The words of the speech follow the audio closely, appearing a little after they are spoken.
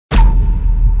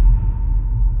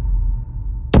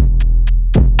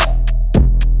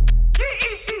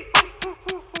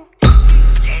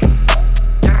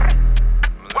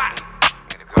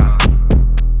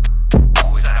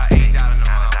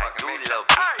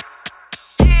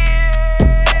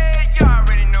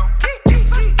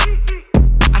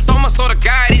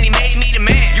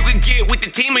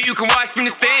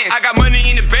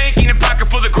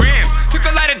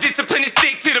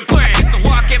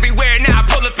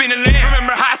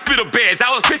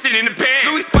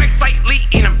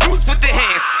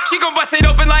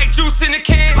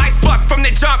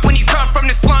the jump when you come from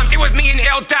the slums. It was me and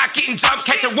L. Doc getting jumped,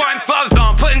 catching one, gloves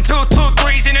on, putting two,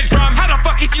 threes in a drum. How the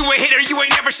fuck is you a hitter? You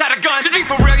ain't never shot a gun. Just be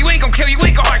for real, you ain't gon' kill, you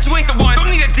ain't gon' hurt, you ain't the one.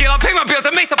 Don't need a deal, I'll pay my bills,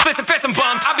 I make some flips and fed some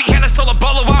bums. I'll be hella solo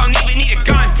bolo, I don't even need a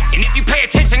gun. And if you pay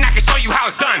attention, I can show you how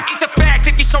it's done. It's a fact,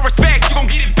 if you show respect, you gon'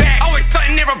 get it back. Always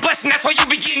stunting, never blessing, that's why you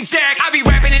be getting jacked. I be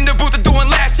rapping in the booth or doing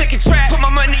laughs, checking trap. Put my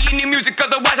money in the music,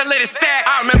 otherwise I let it stack.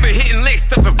 I remember hitting licks,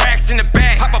 stuffing racks in the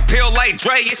back. Pop a pill like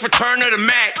Dre, it's return of the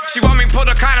Mac. She want me pull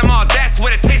the condom off, that's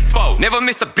what it tastes for. Never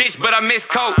miss a bitch, but I miss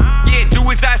coke. Yeah, do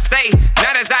as I say,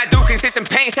 not as I do. Consistent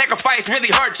pain, sacrifice, really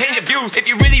hurt, change your views. If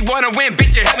you really wanna win,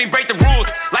 bitch, you help me break the rules.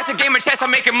 Life's a game of chess,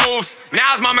 I'm making moves.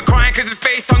 Now his mama crying cause his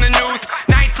face on the news.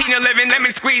 1911,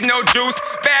 lemon squeeze, no juice.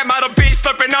 Bad model bitch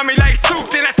slurping on me like soup.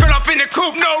 Then I skirt off in the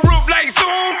coupe, no roof like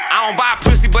Zoom. I don't buy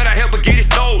pussy, but I help her get it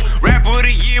sold. Rapper of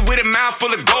the year with a mouth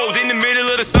full of gold. In the middle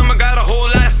of the summer, got a whole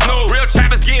lot of snow. Real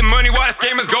trappers getting money while the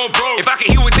scammers go broke. If I could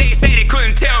hear what they say, they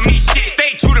couldn't tell me shit.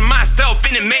 Stay true to myself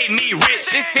and it made me rich.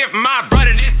 This here for my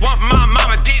brother, this one for my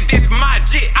mama. Did this for my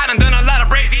jit. I done a lot of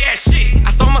crazy ass shit.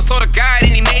 I sold my soul to God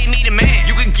and he made me the man.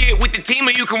 You can get with the team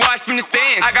or you can watch from the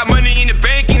stands. I got money in the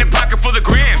bank, in a pocket full of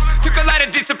grams. Took a lot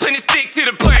of discipline to stick to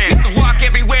the plan. I used to walk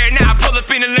everywhere, now I pull up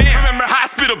in the land. Remember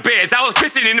hospital beds, I was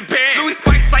pissing in the pan. Louis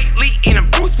Spike slightly and I'm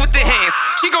Bruce with the hands.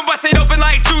 She gon' bust it open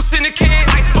like juice in a can.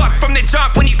 Nice fuck from the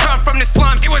jump when you come from the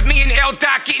slums. It was me and L.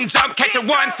 Doc getting jumped, catching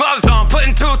one, gloves on,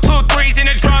 putting two, threes in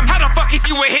a drum. How the fuck is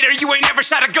you a hitter? You ain't never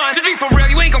shot a gun. Just be for real,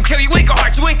 you ain't gon' kill, you ain't gon'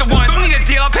 hurt, you ain't the one. Don't need a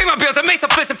deal, I'll pay my bills, I make some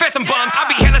flips and fed some bums. I'll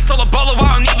be hella solo bolo.